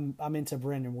I'm into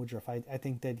Brandon Woodruff. I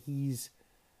think that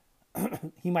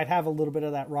he might have a little bit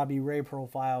of that Robbie Ray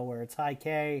profile where it's high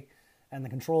K and the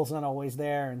control's not always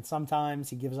there, and sometimes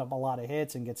he gives up a lot of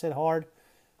hits and gets hit hard,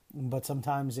 but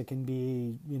sometimes it can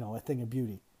be a thing of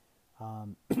beauty.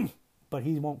 But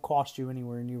he won't cost you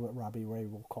anywhere near what Robbie Ray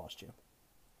will cost you.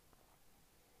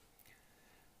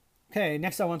 Okay,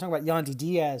 next I want to talk about Yandy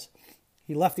Diaz.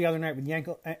 He left the other night with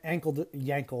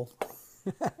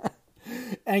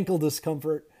ankle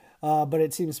discomfort, but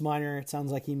it seems minor. It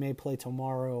sounds like he may play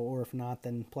tomorrow, or if not,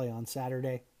 then play on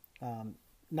Saturday.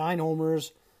 9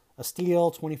 homers, a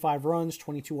steal, 25 runs,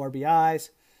 22 RBIs,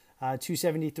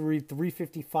 273,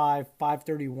 355,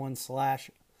 531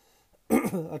 slash.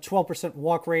 A 12%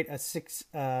 walk rate, a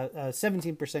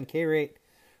 17% K rate,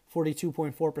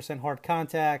 42.4% hard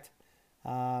contact,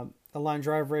 a line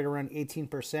drive rate around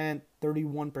 18%,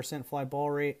 31% fly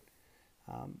ball rate.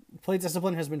 Plate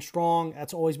discipline has been strong.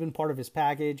 That's always been part of his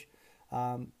package,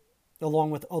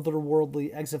 along with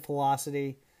otherworldly exit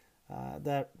velocity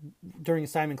that during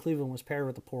his time in Cleveland was paired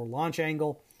with a poor launch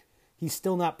angle. He's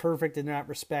still not perfect in that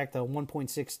respect. A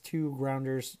 1.62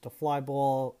 grounders to fly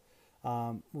ball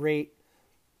rate.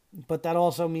 But that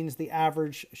also means the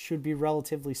average should be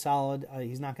relatively solid.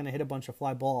 He's not going to hit a bunch of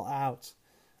fly ball outs.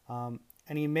 And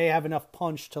he may have enough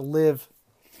punch to live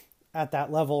at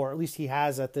that level, or at least he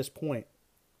has at this point.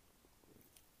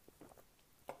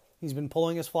 He's been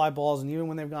pulling his fly balls, and even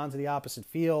when they've gone to the opposite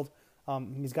field,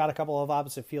 he's got a couple of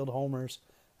opposite field homers.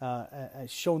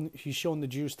 He's shown the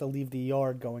juice to leave the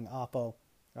yard going oppo.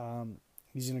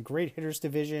 He's in a great hitters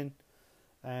division,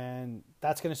 and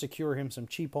that's going to secure him some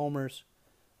cheap homers.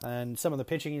 And some of the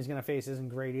pitching he's going to face isn't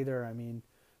great either. I mean,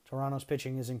 Toronto's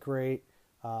pitching isn't great.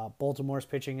 Baltimore's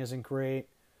pitching isn't great.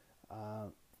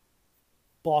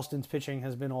 Boston's pitching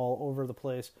has been all over the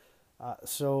place.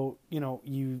 So,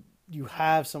 you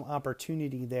have some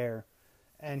opportunity there.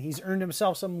 And he's earned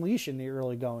himself some leash in the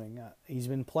early going. He's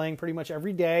been playing pretty much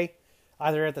every day,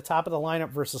 either at the top of the lineup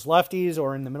versus lefties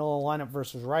or in the middle of the lineup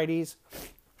versus righties.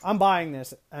 I'm buying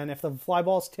this. And if the fly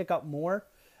balls tick up more,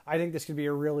 I think this could be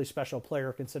a really special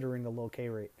player considering the low K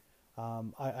rate.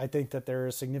 I think that there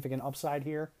is significant upside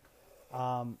here.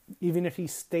 Even if he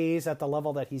stays at the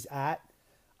level that he's at,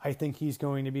 I think he's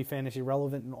going to be fantasy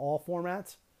relevant in all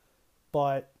formats.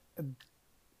 But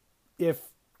if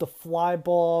the fly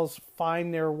balls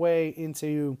find their way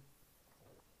into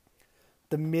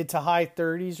the mid to high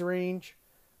 30s range,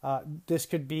 this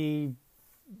could be,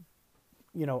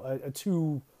 a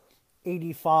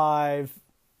 285,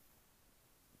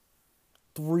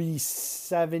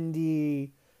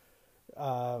 370,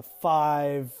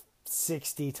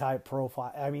 560 type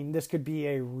profile. I mean, this could be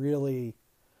a really,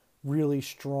 really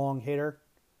strong hitter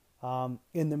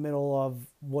in the middle of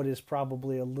what is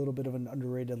probably a little bit of an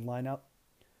underrated lineup.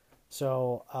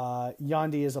 So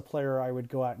Yandy is a player I would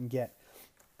go out and get.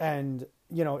 And,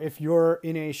 if you're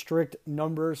in a strict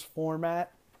numbers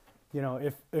format,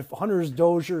 if Hunter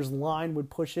Dozier's line would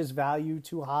push his value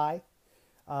too high,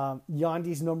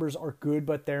 Yandy's numbers are good,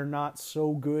 but they're not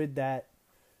so good that,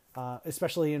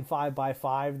 especially in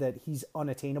 5x5, that he's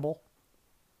unattainable.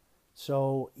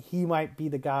 So he might be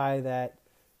the guy that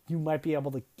you might be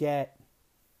able to get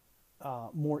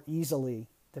more easily,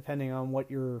 depending on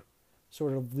what your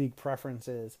sort of league preference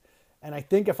is. And I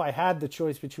think if I had the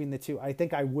choice between the two, I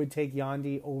think I would take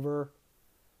Yandy over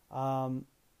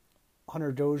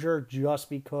Hunter Dozier, just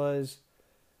because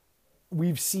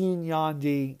we've seen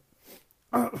Yandy.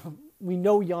 We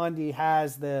know Yandy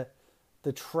has the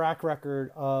track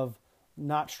record of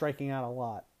not striking out a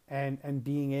lot and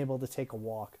being able to take a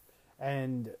walk.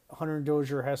 And Hunter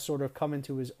Dozier has sort of come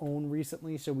into his own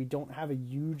recently, so we don't have a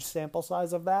huge sample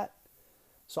size of that.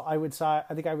 So I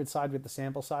think I would side with the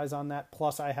sample size on that.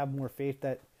 Plus, I have more faith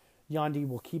that Yandy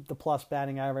will keep the plus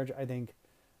batting average. I think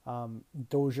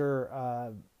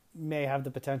Dozier may have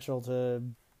the potential to,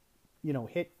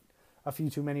 hit a few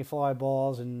too many fly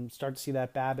balls and start to see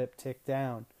that BABIP tick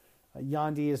down.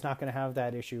 Yandy is not going to have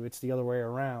that issue. It's the other way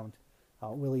around.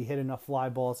 Will he hit enough fly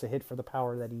balls to hit for the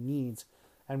power that he needs?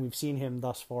 And we've seen him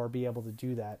thus far be able to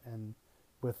do that. And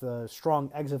with a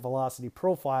strong exit velocity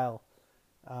profile,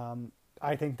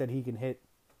 I think that he can hit,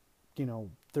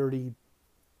 30%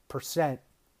 in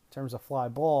terms of fly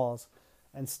balls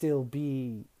and still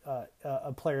be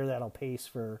a player that'll pace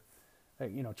for,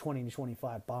 20 to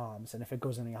 25 bombs. And if it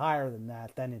goes any higher than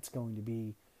that, then it's going to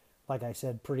be, like I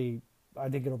said, I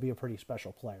think it'll be a pretty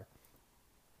special player.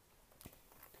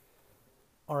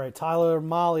 All right, Tyler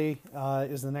Mahle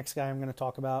is the next guy I'm going to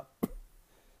talk about.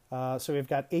 So we've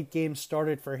got 8 games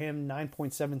started for him,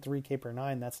 9.73 K per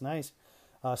 9. That's nice.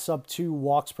 Sub 2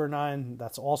 walks per 9.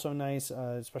 That's also nice,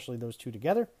 especially those two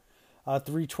together.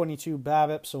 322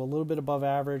 BABIP, so a little bit above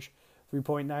average.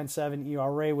 3.97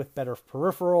 ERA with better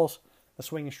peripherals. The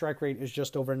swing and strike rate is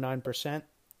just over 9%.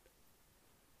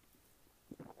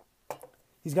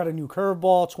 He's got a new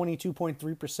curveball,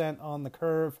 22.3% on the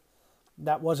curve.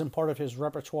 That wasn't part of his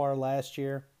repertoire last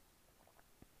year.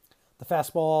 The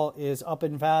fastball is up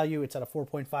in value. It's at a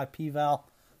 4.5 P-val.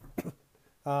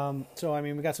 So,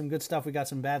 we got some good stuff. We got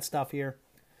some bad stuff here.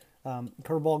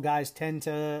 Curveball guys tend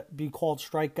to be called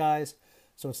strike guys,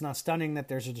 so it's not stunning that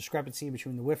there's a discrepancy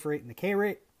between the whiff rate and the K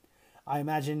rate. I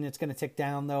imagine it's going to tick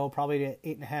down, though, probably to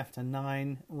 8.5 to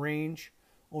 9 range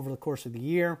over the course of the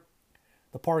year.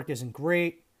 The park isn't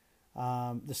great.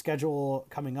 The schedule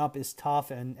coming up is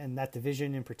tough, and that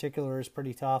division in particular is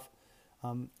pretty tough.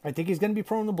 I think he's going to be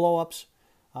prone to blow-ups.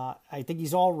 I think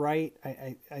he's all right.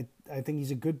 I think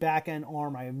he's a good back-end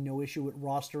arm. I have no issue with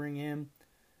rostering him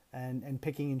and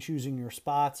picking and choosing your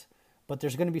spots. But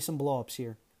there's going to be some blow-ups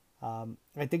here.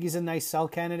 I think he's a nice sell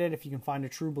candidate if you can find a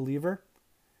true believer.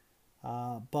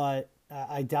 But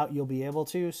I doubt you'll be able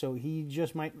to. So he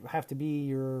just might have to be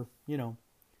your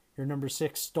number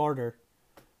 6 starter.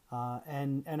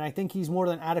 And I think he's more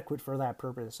than adequate for that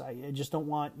purpose. I just don't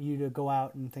want you to go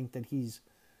out and think that he's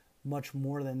much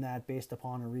more than that based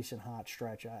upon a recent hot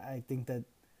stretch. I think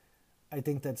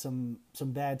that some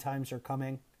bad times are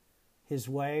coming his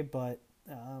way, but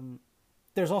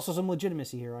there's also some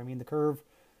legitimacy here. The curve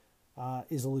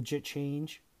is a legit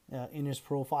change in his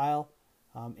profile.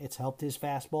 It's helped his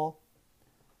fastball,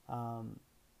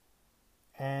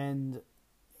 and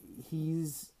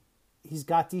he's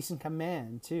got decent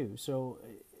command too. So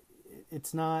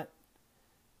it's not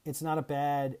it's not a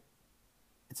bad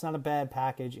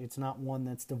package. It's not one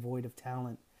that's devoid of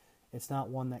talent. It's not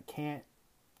one that can't,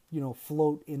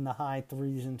 float in the high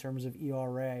threes in terms of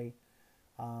ERA.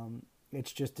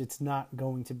 It's not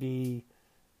going to be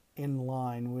in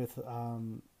line with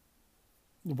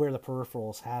where the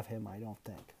peripherals have him, I don't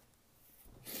think.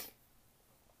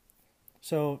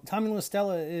 So Tommy La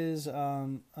Stella is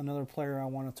another player I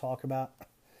want to talk about.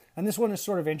 And this one is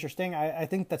sort of interesting. I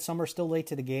think that some are still late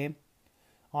to the game.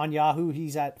 On Yahoo,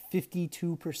 he's at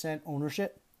 52%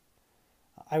 ownership.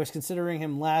 I was considering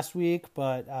him last week,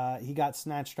 but he got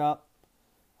snatched up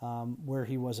where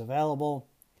he was available.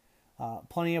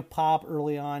 Plenty of pop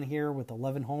early on here with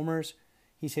 11 homers.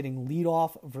 He's hitting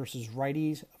leadoff versus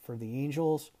righties for the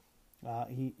Angels.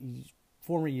 He's a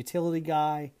former utility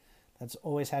guy that's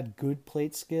always had good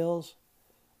plate skills,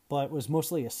 but was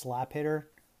mostly a slap hitter.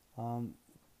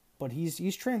 But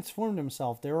he's transformed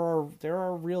himself. There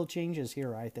are real changes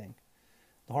here, I think.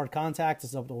 The hard contact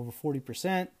is up to over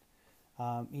 40%.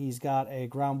 He's got a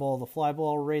ground ball to fly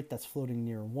ball rate that's floating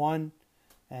near 1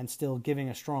 and still giving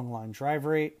a strong line drive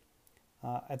rate.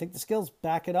 I think the skills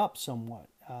back it up somewhat.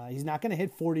 He's not going to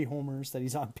hit 40 homers that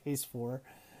he's on pace for,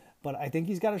 but I think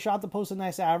he's got a shot to post a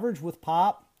nice average with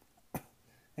pop.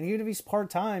 And even if he's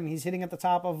part-time, he's hitting at the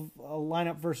top of a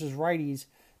lineup versus righties.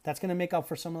 That's going to make up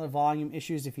for some of the volume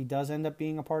issues if he does end up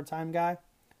being a part-time guy.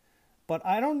 But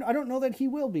I don't know that he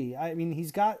will be. I mean,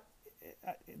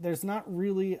 there's not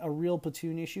really a real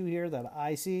platoon issue here that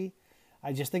I see.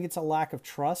 I just think it's a lack of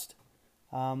trust.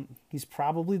 He's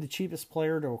probably the cheapest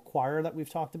player to acquire that we've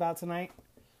talked about tonight,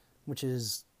 which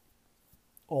is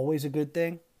always a good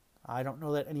thing. I don't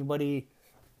know that anybody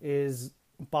is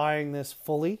buying this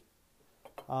fully,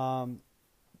 or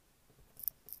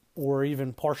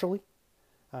even partially.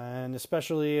 And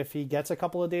especially if he gets a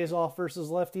couple of days off versus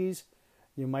lefties,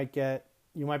 you might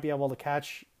be able to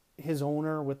catch his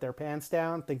owner with their pants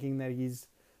down, thinking that he's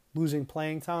losing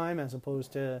playing time as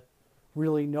opposed to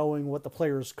really knowing what the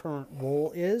player's current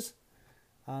role is.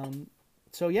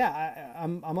 So yeah,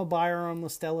 I'm a buyer on La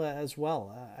Stella as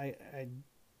well.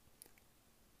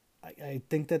 I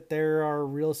think that there are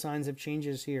real signs of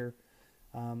changes here,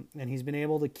 and he's been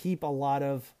able to keep a lot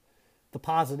of the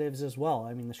positives as well.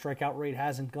 I mean, the strikeout rate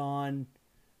hasn't gone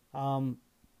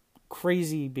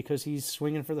crazy because he's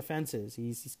swinging for the fences.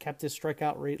 He's kept his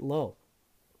strikeout rate low.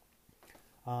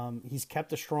 He's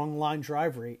kept a strong line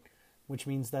drive rate, which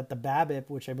means that the BABIP,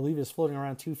 which I believe is floating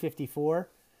around 254,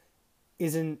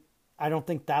 I don't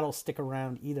think that'll stick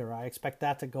around either. I expect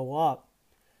that to go up,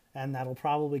 and that'll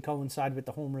probably coincide with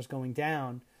the homers going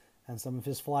down, and some of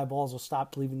his fly balls will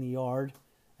stop leaving the yard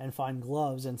and find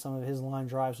gloves, and some of his line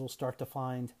drives will start to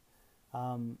find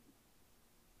the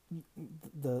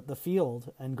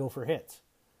field and go for hits.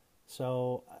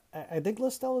 So I think La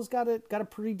Stella's got a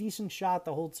pretty decent shot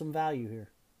to hold some value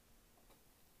here.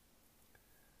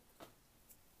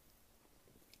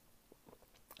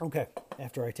 Okay,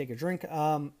 after I take a drink.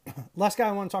 Last guy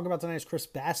I want to talk about tonight is Chris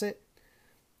Bassitt.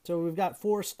 So we've got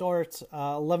 4 starts,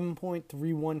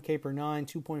 11.31 K per 9,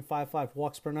 2.55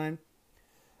 walks per 9.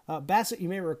 Bassitt, you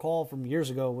may recall from years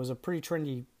ago, was a pretty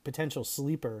trendy potential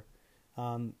sleeper.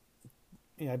 I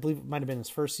believe it might have been his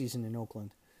first season in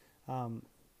Oakland.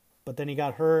 But then he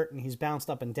got hurt, and he's bounced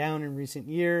up and down in recent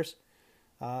years.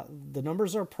 The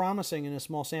numbers are promising in a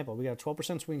small sample. We got a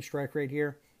 12% swing strike rate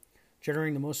here,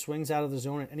 generating the most swings out of the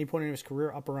zone at any point in his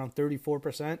career, up around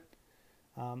 34%.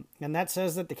 And that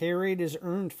says that the K rate is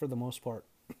earned for the most part.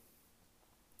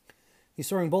 He's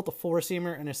throwing both a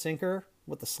four-seamer and a sinker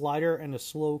with a slider and a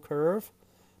slow curve.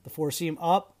 The four-seam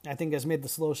up, I think, has made the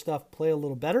slow stuff play a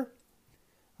little better.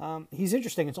 He's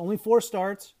interesting. It's only 4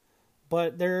 starts,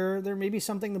 but there may be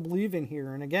something to believe in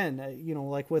here. And again,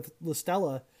 like with La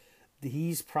Stella,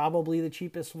 he's probably the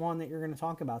cheapest one that you're going to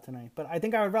talk about tonight. But I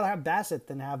think I would rather have Bassitt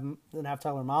than have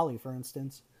Tyler Mahle, for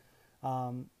instance.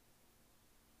 And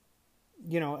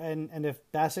if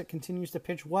Bassitt continues to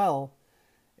pitch well,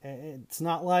 it's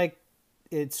not like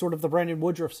it's sort of the Brandon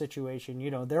Woodruff situation.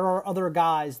 There are other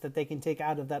guys that they can take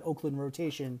out of that Oakland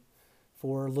rotation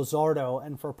for Luzardo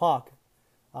and for Puck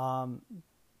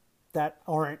that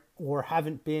aren't or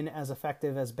haven't been as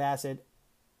effective as Bassitt,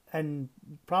 and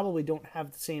probably don't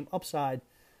have the same upside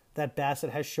that Bassitt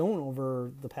has shown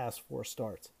over the past 4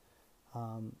 starts.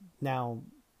 Now,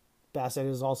 Bassitt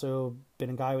has also been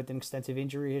a guy with an extensive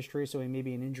injury history, so he may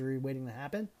be an injury waiting to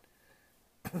happen.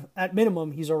 At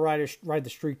minimum, he's a ride the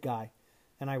streak guy,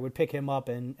 and I would pick him up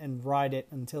and ride it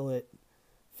until it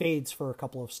fades for a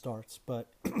couple of starts. But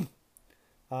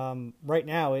right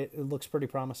now, it looks pretty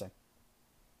promising.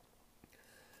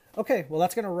 Okay, well,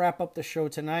 that's going to wrap up the show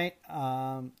tonight.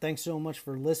 Thanks so much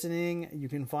for listening. You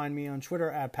can find me on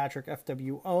Twitter at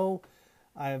PatrickFWO.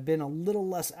 I have been a little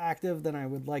less active than I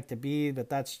would like to be, but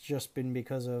that's just been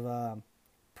because of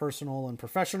personal and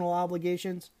professional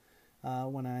obligations.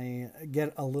 When I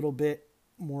get a little bit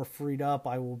more freed up,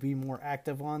 I will be more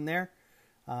active on there.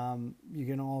 You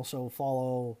can also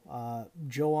follow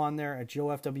Joe on there at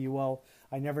JoeFWO.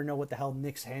 I never know what the hell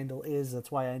Nick's handle is.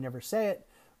 That's why I never say it.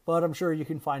 But I'm sure you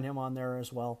can find him on there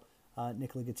as well,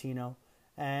 Nick Ligatino.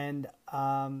 And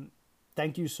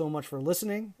thank you so much for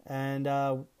listening. And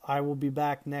I will be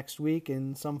back next week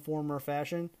in some form or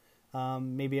fashion.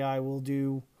 Maybe I will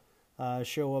do a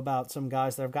show about some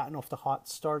guys that have gotten off the hot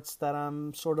starts that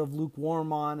I'm sort of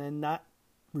lukewarm on and not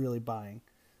really buying.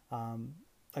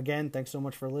 Again, thanks so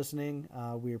much for listening.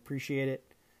 We appreciate it.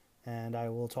 And I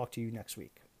will talk to you next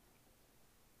week.